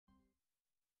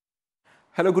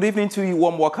Hello, good evening to you.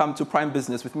 Warm welcome to Prime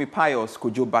Business with me, Pius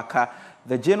Kojo Baka.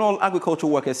 The General Agricultural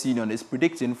Workers Union is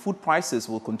predicting food prices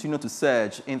will continue to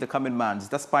surge in the coming months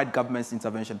despite government's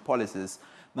intervention policies.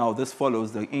 Now, this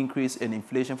follows the increase in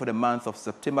inflation for the month of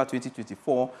September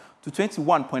 2024 to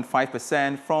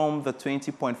 21.5% from the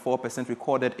 20.4%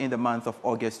 recorded in the month of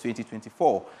August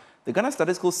 2024. The Ghana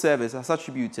Statistical Service has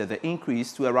attributed the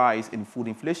increase to a rise in food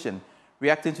inflation.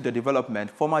 Reacting to the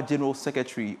development, former General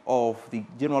Secretary of the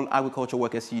General Agricultural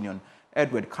Workers Union,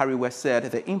 Edward Kariwe,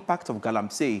 said the impact of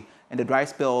galamsey and the dry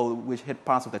spell which hit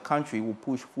parts of the country will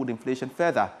push food inflation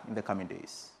further in the coming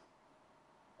days.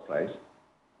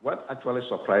 What actually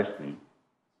surprised me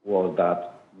was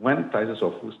that when prices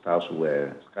of foodstuffs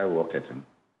were skyrocketing,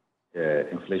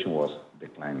 inflation was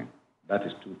declining. That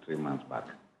is 2-3 months back.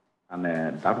 And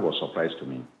that was a surprise to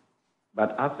me.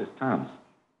 But as it stands,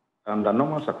 under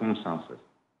normal circumstances,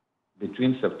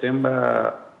 between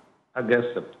September,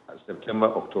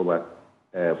 October,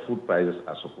 food prices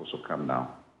are supposed to come down.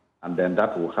 And then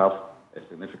that will have a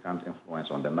significant influence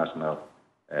on the national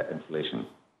inflation.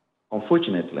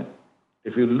 Unfortunately,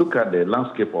 if you look at the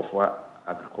landscape of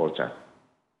agriculture,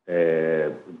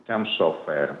 in terms of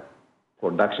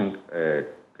production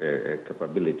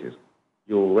capabilities,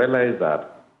 you'll realize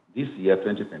that this year,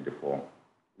 2024,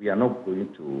 we are not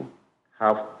going to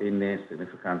have any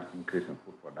significant increase in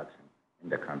food production in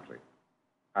the country.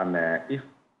 And if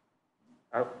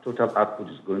our total output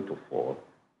is going to fall,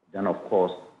 then of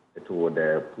course it will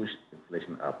push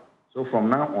inflation up. So from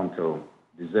now until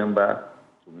December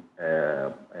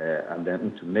and then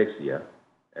into next year,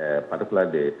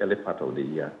 particularly the early part of the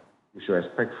year, we should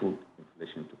expect food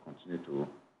inflation to continue to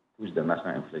push the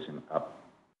national inflation up.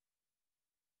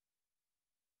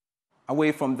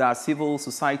 Away from that, civil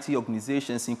society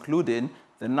organizations, including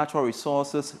the Natural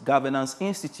Resources Governance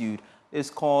Institute, is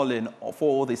calling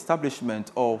for the establishment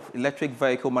of electric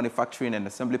vehicle manufacturing and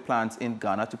assembly plants in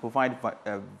Ghana to provide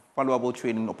valuable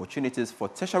training opportunities for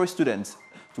tertiary students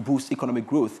to boost economic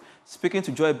growth. Speaking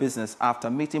to Joy Business after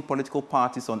meeting political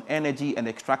parties on energy and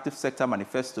extractive sector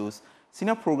manifestos,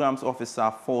 Senior Programs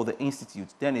Officer for the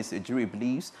Institute, Dennis Ejiri,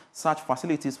 believes such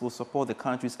facilities will support the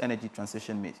country's energy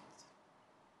transition mission.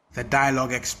 The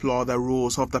dialogue explored the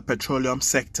roles of the petroleum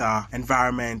sector,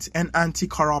 environment, and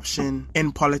anti-corruption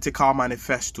in political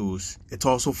manifestos. It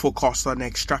also focused on the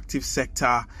extractive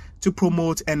sector to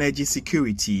promote energy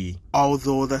security.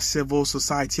 Although the civil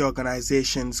society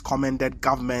organizations commended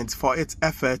government for its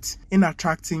efforts in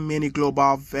attracting many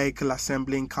global vehicle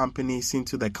assembling companies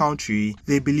into the country,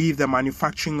 they believe the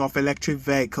manufacturing of electric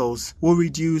vehicles will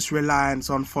reduce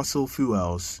reliance on fossil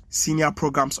fuels. Senior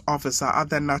Programs Officer at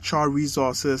the Natural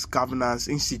Resources Governance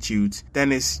Institute,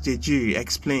 Dennis Ejiri,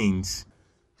 explains.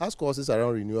 Has courses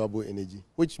around renewable energy,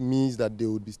 which means that they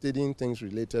would be studying things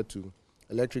related to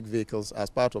electric vehicles as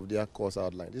part of their course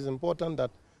outline. It is important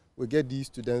that we get these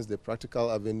students the practical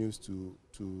avenues to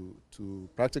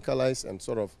practicalize and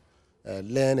sort of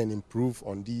learn and improve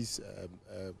on these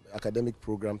academic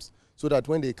programs, so that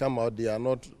when they come out, they are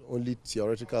not only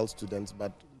theoretical students,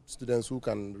 but students who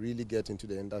can really get into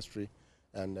the industry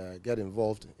and get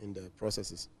involved in the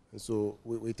processes. And so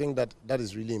we think that that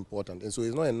is really important. And so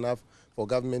it's not enough for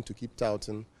government to keep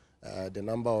touting the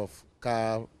number of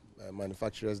car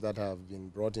manufacturers that have been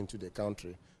brought into the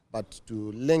country, but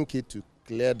to link it to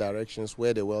clear directions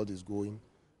where the world is going.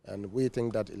 And we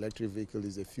think that electric vehicle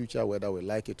is the future, whether we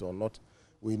like it or not.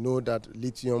 We know that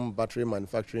lithium battery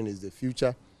manufacturing is the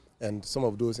future, and some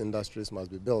of those industries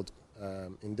must be built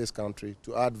in this country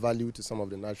to add value to some of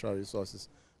the natural resources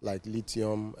like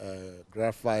lithium,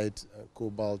 graphite,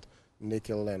 cobalt,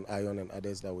 nickel, and iron, and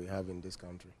others that we have in this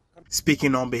country.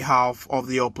 Speaking on behalf of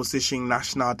the opposition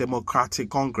National Democratic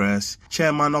Congress,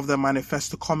 Chairman of the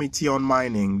Manifesto Committee on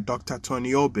Mining, Dr.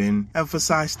 Tony Obin,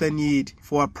 emphasized the need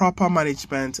for a proper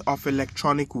management of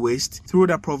electronic waste through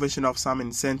the provision of some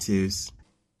incentives.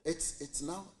 It's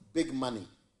now big money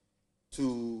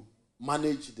to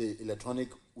manage the electronic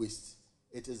waste.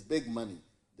 It is big money.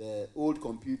 The old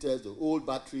computers, the old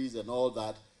batteries and all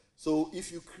that. So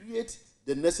if you create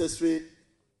the necessary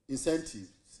incentives,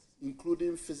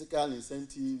 including physical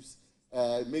incentives,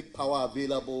 make power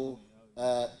available,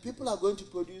 people are going to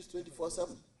produce 24/7.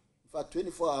 In fact,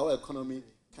 24-hour economy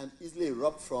can easily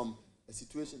erupt from a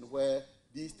situation where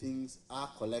these things are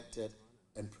collected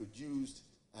and produced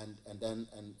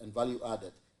and value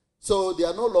added. So they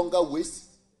are no longer waste.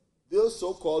 Those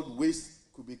so-called waste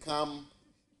could become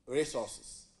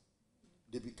resources.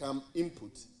 They become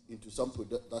input into some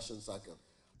production cycle.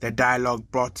 The dialogue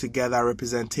brought together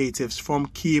representatives from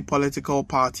key political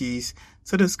parties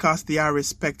to discuss their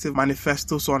respective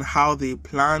manifestos on how they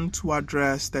plan to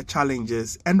address the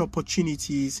challenges and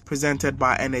opportunities presented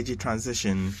by energy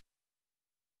transition.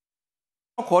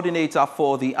 Coordinator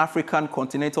for the African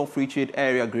Continental Free Trade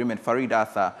Area Agreement, Farid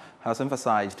Arthur, has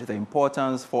emphasized the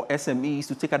importance for SMEs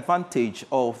to take advantage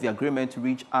of the agreement to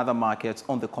reach other markets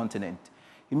on the continent.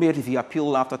 He made the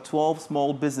appeal after 12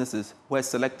 small businesses were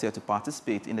selected to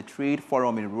participate in the trade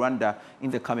forum in Rwanda in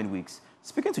the coming weeks.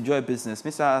 Speaking to Joy Business,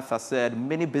 Mr. Arthur said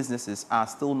many businesses are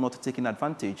still not taking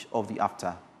advantage of the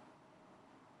AfTA.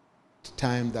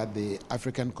 Time that the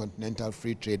African Continental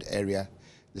Free Trade Area,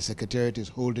 the Secretariat is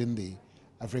holding the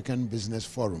African Business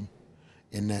Forum.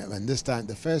 And this time,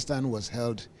 the first time was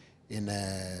held in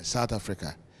South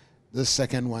Africa. This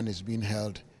second one is being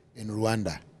held in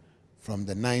Rwanda from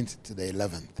the 9th to the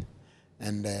 11th.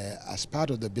 And as part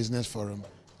of the business forum,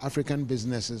 African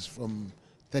businesses from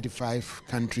 35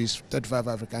 countries, 35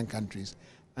 African countries,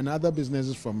 and other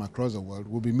businesses from across the world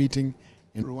will be meeting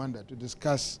in Rwanda to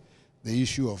discuss the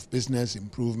issue of business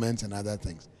improvements and other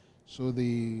things. So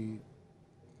the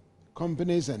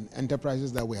companies and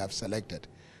enterprises that we have selected,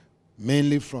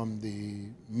 mainly from the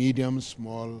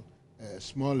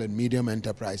small and medium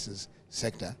enterprises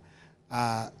sector,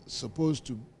 are supposed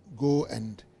to go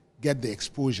and get the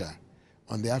exposure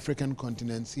on the African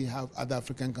continent, see how other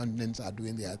African continents are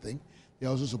doing their thing. They're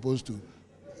also supposed to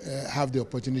have the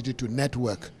opportunity to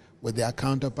network with their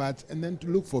counterparts and then to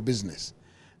look for business.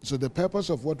 So the purpose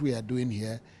of what we are doing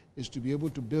here is to be able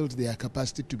to build their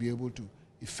capacity to be able to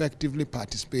effectively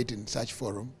participate in such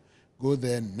forum, go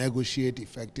there and negotiate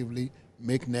effectively,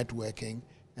 make networking,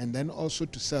 and then also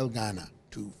to sell Ghana,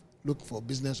 to look for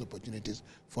business opportunities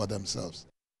for themselves.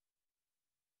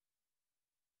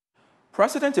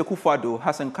 President Akufo-Addo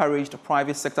has encouraged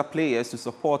private sector players to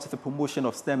support the promotion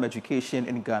of STEM education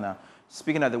in Ghana.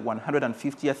 Speaking at the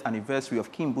 150th anniversary of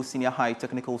Kimbu Senior High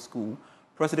Technical School,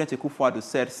 President Akufo-Addo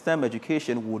said STEM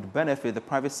education would benefit the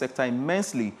private sector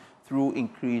immensely through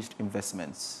increased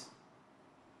investments.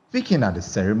 Speaking at the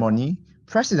ceremony,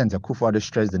 President Akufo-Addo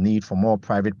stressed the need for more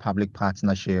private-public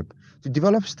partnership to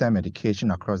develop STEM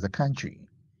education across the country.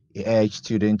 He urged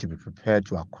students to be prepared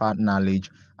to acquire knowledge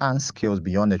and skills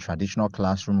beyond the traditional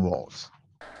classroom walls.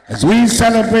 As we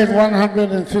celebrate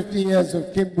 150 years of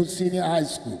Kimbu Senior High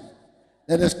School,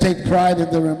 let us take pride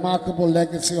in the remarkable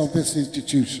legacy of this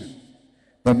institution.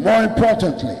 But more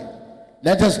importantly,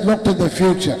 let us look to the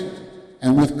future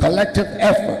and with collective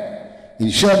effort,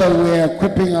 ensure that we are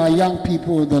equipping our young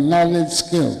people with the knowledge,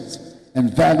 skills,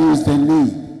 and values they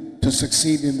need to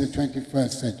succeed in the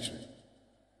 21st century.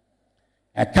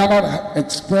 I cannot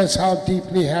express how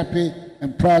deeply happy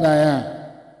and proud I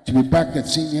am to be back at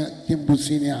Kimbu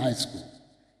Senior High School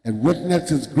and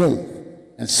witness its growth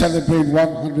and celebrate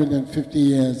 150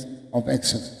 years of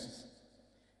excellence.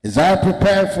 As I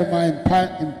prepare for my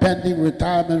impending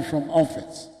retirement from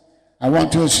office, I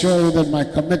want to assure you that my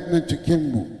commitment to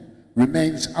Kimbu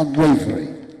remains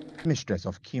unwavering. Mistress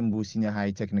of Kimbu Senior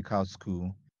High Technical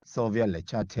School, Sylvia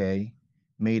Lechate,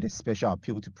 made a special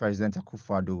appeal to President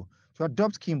Akufo-Addo to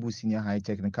adopt Kimbu Senior High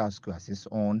Technical School as its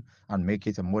own and make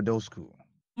it a model school.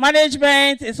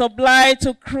 Management is obliged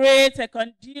to create a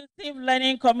conducive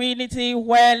learning community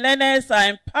where learners are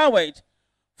empowered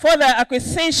for the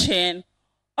acquisition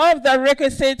of the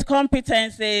requisite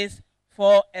competencies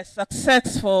for a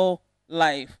successful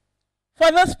life.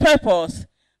 For this purpose,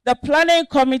 the planning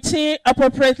committee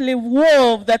appropriately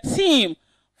wove the theme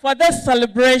for this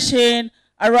celebration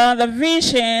around the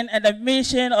vision and the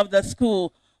mission of the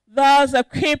school, thus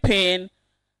equipping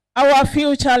our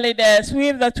future leaders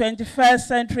with the 21st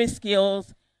century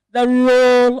skills, the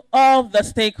role of the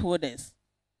stakeholders.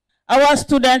 Our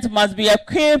students must be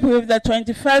equipped with the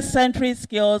 21st century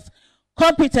skills,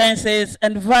 competencies,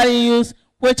 and values,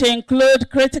 which include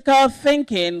critical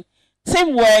thinking,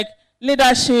 teamwork,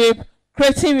 leadership,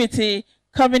 creativity,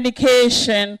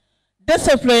 communication,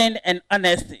 discipline, and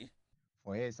honesty.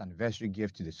 For his anniversary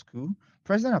gift to the school,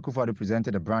 President Akufo-Addo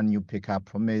presented a brand new pickup,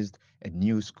 promised a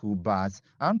new school bus,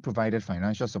 and provided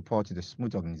financial support to the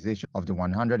smooth organization of the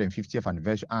 150th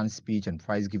anniversary and speech and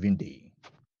prize giving day.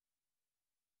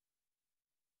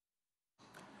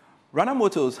 Rana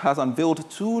Motors has unveiled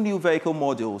two new vehicle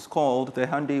models called the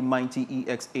Hyundai Mighty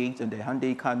EX8 and the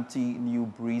Hyundai Country New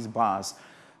Breeze Bus.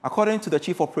 According to the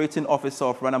Chief Operating Officer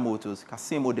of Rana Motors,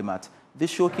 Kasim Odemat, this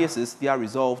showcases their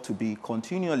resolve to be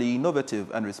continually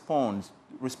innovative and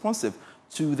responsive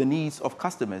to the needs of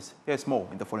customers. Here's more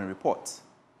in the following report.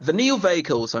 The new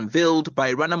vehicles unveiled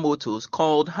by Rana Motors,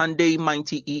 called Hyundai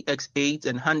Mighty EX8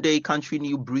 and Hyundai Country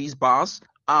New Breeze Bus,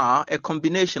 are a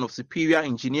combination of superior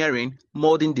engineering,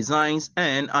 modern designs,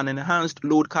 and an enhanced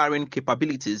load-carrying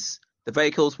capabilities. The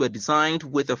vehicles were designed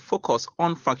with a focus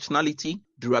on functionality,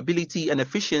 durability, and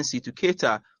efficiency to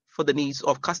cater for the needs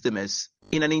of customers.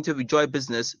 In an interview with Joy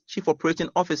Business, Chief Operating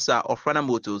Officer of Rana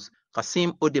Motors,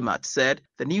 Kasim Odemat, said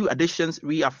the new additions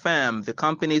reaffirm the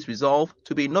company's resolve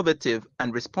to be innovative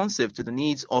and responsive to the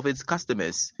needs of its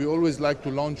customers. We always like to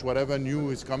launch whatever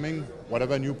new is coming,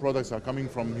 whatever new products are coming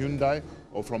from Hyundai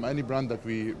or from any brand that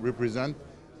we represent,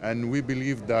 and we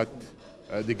believe that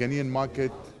the Ghanaian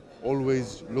market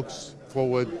always looks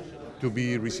forward to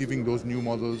be receiving those new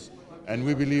models, and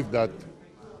we believe that,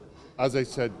 as I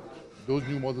said, those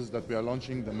new models that we are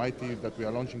launching, the Mighty that we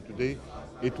are launching today,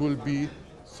 it will be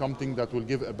something that will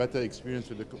give a better experience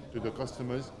to the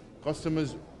customers.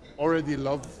 Customers already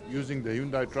love using the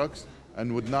Hyundai trucks,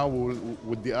 and with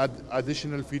the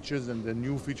additional features and the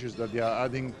new features that they are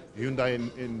adding, Hyundai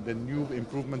in the new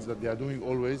improvements that they are doing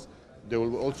always, they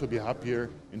will also be happier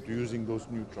into using those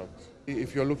new trucks.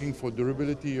 If you're looking for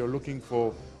durability, you're looking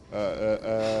for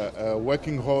a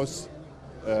working horse,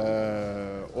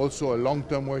 also a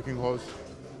long-term working horse,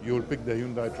 you will pick the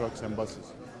Hyundai trucks and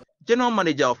buses. General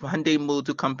Manager of Hyundai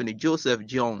Motor Company, Joseph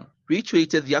Jeong,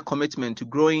 reiterated their commitment to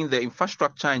growing the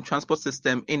infrastructure and transport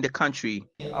system in the country.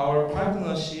 Our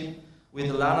partnership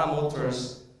with Rana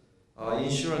Motors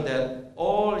ensure that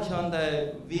all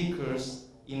Hyundai vehicles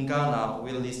in Ghana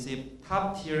will receive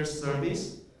top-tier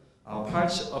service,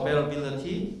 parts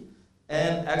availability,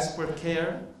 and expert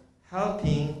care,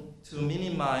 helping to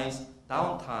minimize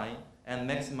downtime and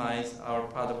maximize our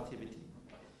productivity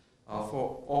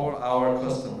for all our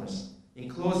customers. In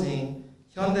closing,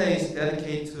 Hyundai is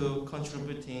dedicated to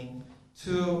contributing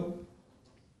to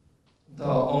the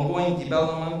ongoing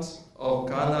development of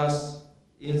Ghana's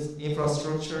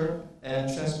infrastructure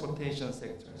and transportation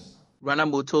sectors. Rana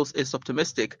Motors is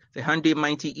optimistic the Hyundai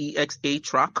Mighty EXA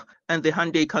truck and the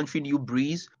Hyundai Country New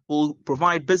Breeze will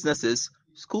provide businesses,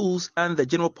 schools, and the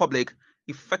general public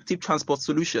effective transport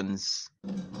solutions.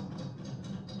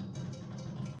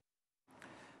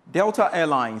 Delta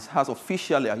Airlines has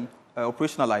officially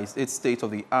operationalized its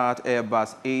state-of-the-art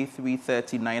Airbus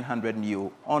A330-900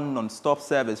 Neo on non-stop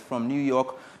service from New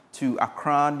York to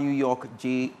Accra, New York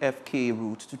JFK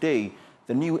route today.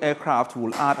 The new aircraft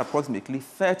will add approximately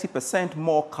 30%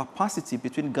 more capacity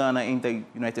between Ghana and the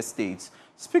United States.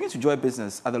 Speaking to Joy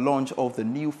Business at the launch of the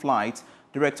new flight,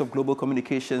 Director of Global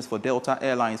Communications for Delta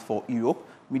Airlines for Europe,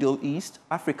 Middle East,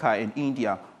 Africa, and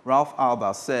India, Ralph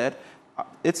Alba, said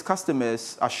its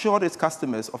customers assured its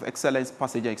customers of excellent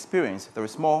passenger experience. There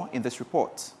is more in this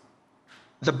report.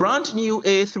 The brand new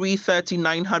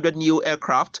A330-900 Neo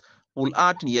aircraft will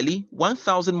add nearly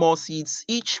 1,000 more seats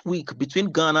each week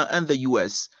between Ghana and the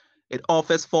US. It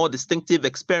offers 4 distinctive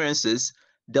experiences: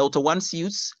 Delta One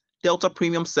Suites, Delta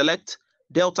Premium Select,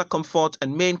 Delta Comfort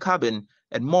and Main Cabin,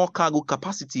 and more cargo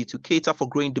capacity to cater for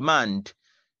growing demand.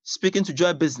 Speaking to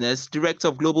Joy Business, Director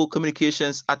of Global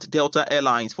Communications at Delta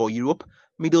Airlines for Europe,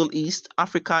 Middle East,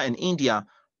 Africa, and India,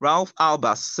 Ralph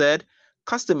Albas, said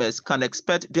customers can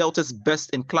expect Delta's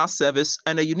best-in-class service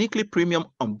and a uniquely premium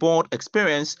onboard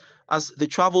experience as they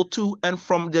travel to and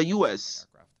from the U.S.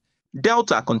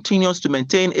 Delta continues to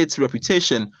maintain its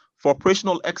reputation for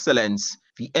operational excellence.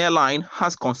 The airline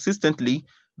has consistently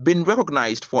been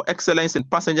recognized for excellence in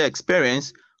passenger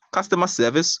experience, customer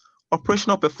service,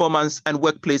 operational performance, and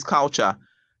workplace culture.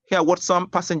 Hear what some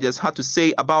passengers had to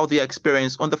say about their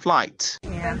experience on the flight.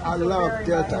 Yeah. I love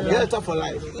Delta. Delta for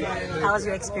life. How was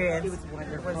your experience?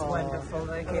 It was wonderful.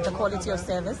 Okay. The quality of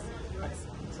service?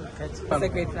 It's a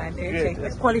great flight. Okay.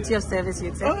 The quality of service,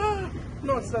 you'd say?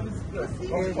 No, service is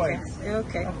good.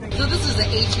 Okay. So this is the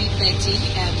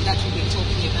A330 that we've been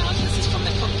talking about. This is from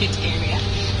the cockpit area.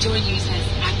 Joy News has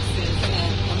access,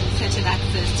 unlimited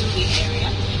access to the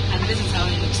area. And this is how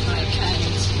it looks like.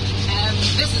 And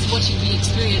this is what you'll be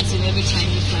experiencing every time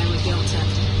you fly with Delta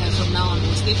from now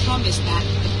onwards. They promise that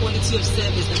the quality of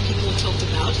service that people talked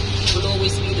about will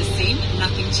always be the same.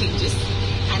 Nothing changes.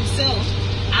 And so,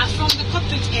 from the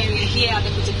cockpit area here at the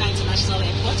Butika International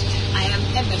Airport, I am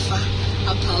Ebefa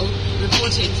Apal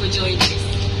reporting for Joy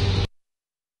News.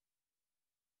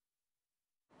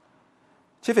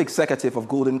 Chief Executive of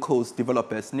Golden Coast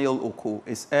Developers, Neil Oko,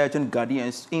 is urging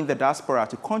Ghanaians in the diaspora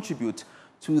to contribute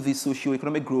to the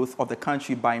socio-economic growth of the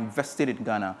country by investing in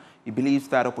Ghana. He believes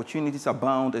that opportunities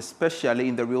abound, especially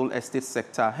in the real estate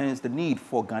sector, hence the need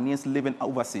for Ghanaians living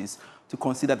overseas to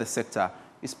consider the sector.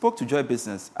 He spoke to Joy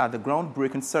Business at the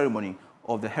groundbreaking ceremony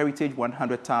of the Heritage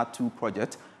 100 Tar 2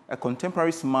 project, a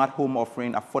contemporary smart home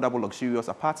offering affordable luxurious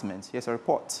apartments. Here's a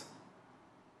report.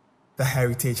 The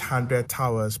Heritage 100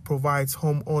 Towers provides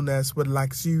homeowners with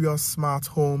luxurious smart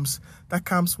homes that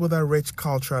comes with a rich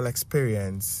cultural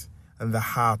experience. In the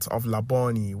heart of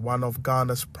Labone, one of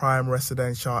Ghana's prime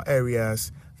residential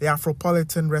areas, the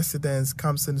Afropolitan residence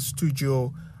comes in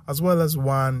studio as well as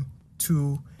 1,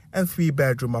 2, and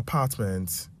 3-bedroom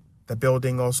apartments. The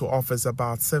building also offers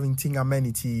about 17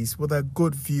 amenities with a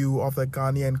good view of the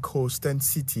Ghanaian coast and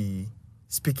city.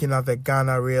 Speaking at the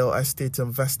Ghana Real Estate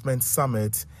Investment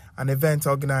Summit, an event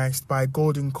organized by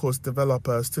Golden Coast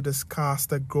developers to discuss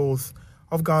the growth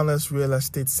of Ghana's real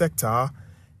estate sector,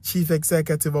 Chief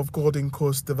Executive of Golden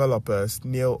Coast Developers,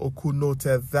 Neil Oku,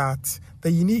 noted that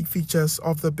the unique features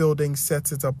of the building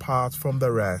set it apart from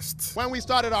the rest. When we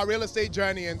started our real estate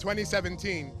journey in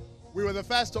 2017, we were the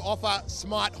first to offer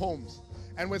smart homes.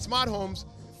 And with smart homes,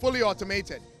 fully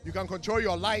automated, you can control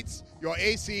your lights, your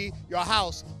AC, your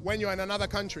house when you're in another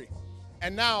country.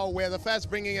 And now we're the first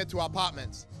bringing it to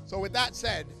apartments. So with that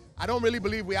said, I don't really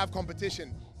believe we have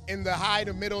competition in the high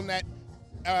to middle net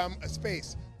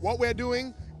space. What we're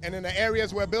doing and in the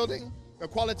areas we're building, the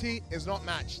quality is not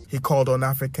matched. He called on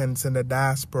Africans in the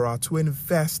diaspora to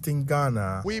invest in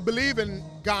Ghana. We believe in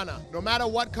Ghana. No matter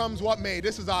what comes, what may,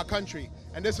 this is our country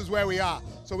and this is where we are.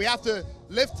 So we have to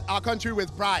lift our country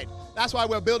with pride. That's why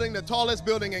we're building the tallest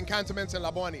building in cantonments in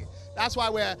Labone. That's why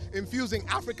we're infusing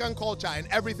African culture in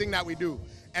everything that we do.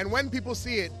 And when people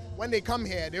see it, when they come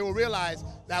here, they will realize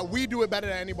that we do it better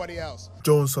than anybody else.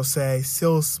 Jones Osei,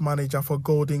 sales manager for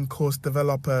Golden Coast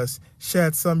Developers,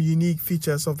 shared some unique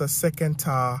features of the second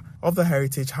tower of the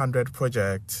Heritage 100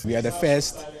 project. We are the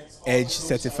first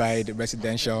EDGE-certified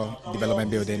residential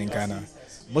development building in Ghana.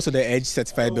 Most of the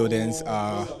EDGE-certified buildings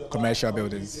are commercial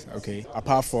buildings, okay?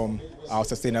 Apart from our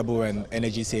sustainable and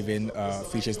energy-saving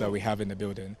features that we have in the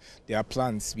building. There are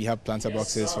plants. We have planter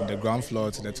boxes from the ground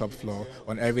floor to the top floor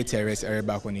on every terrace, every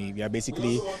balcony. We are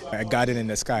basically a garden in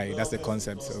the sky. That's the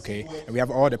concept, okay? And we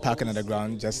have all the parking on the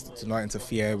ground just to not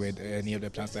interfere with any of the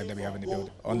plants that we have in the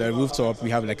building. On the rooftop, we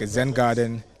have like a Zen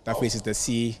garden that faces the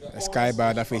sea, a sky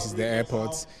bar that faces the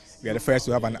airports. We are the first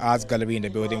to have an arts gallery in the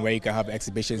building where you can have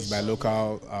exhibitions by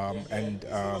local and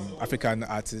African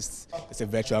artists. It's a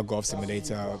virtual golf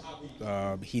simulator,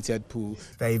 heated pool.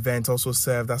 The event also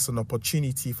served as an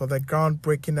opportunity for the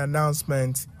groundbreaking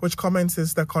announcement, which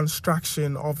commences the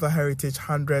construction of the Heritage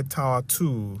 100 Tower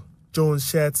 2. Jones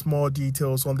shared more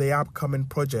details on the upcoming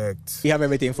project. We have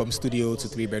everything from studio to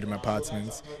 3-bedroom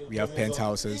apartments. We have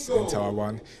penthouses in Tower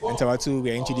 1. In Tower 2, we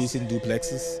are introducing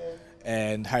duplexes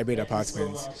and hybrid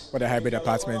apartments. What a hybrid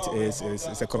apartment is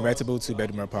a convertible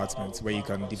 2-bedroom apartment where you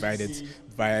can divide it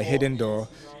via a hidden door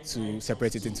to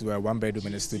separate it into a 1-bedroom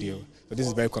and a studio. So this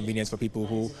is very convenient for people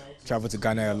who travel to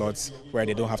Ghana a lot, where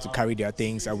they don't have to carry their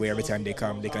things away every time they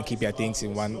come. They can keep their things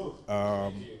in one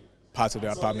part of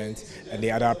the apartment, and the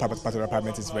other part of the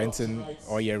apartment is renting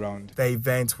all year round. The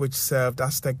event, which served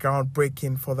as the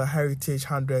groundbreaking for the Heritage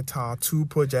 100 Tower 2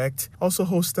 project, also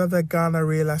hosted the Ghana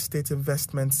Real Estate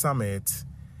Investment Summit.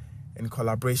 In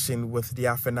collaboration with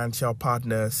their financial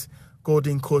partners,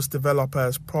 Golden Coast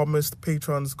Developers promised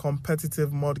patrons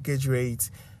competitive mortgage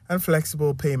rates and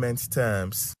flexible payment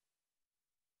terms.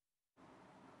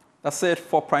 That's it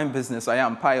for Prime Business. I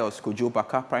am Pius Kojo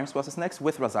Baka. Prime Sports is next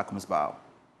with Razak Musbao.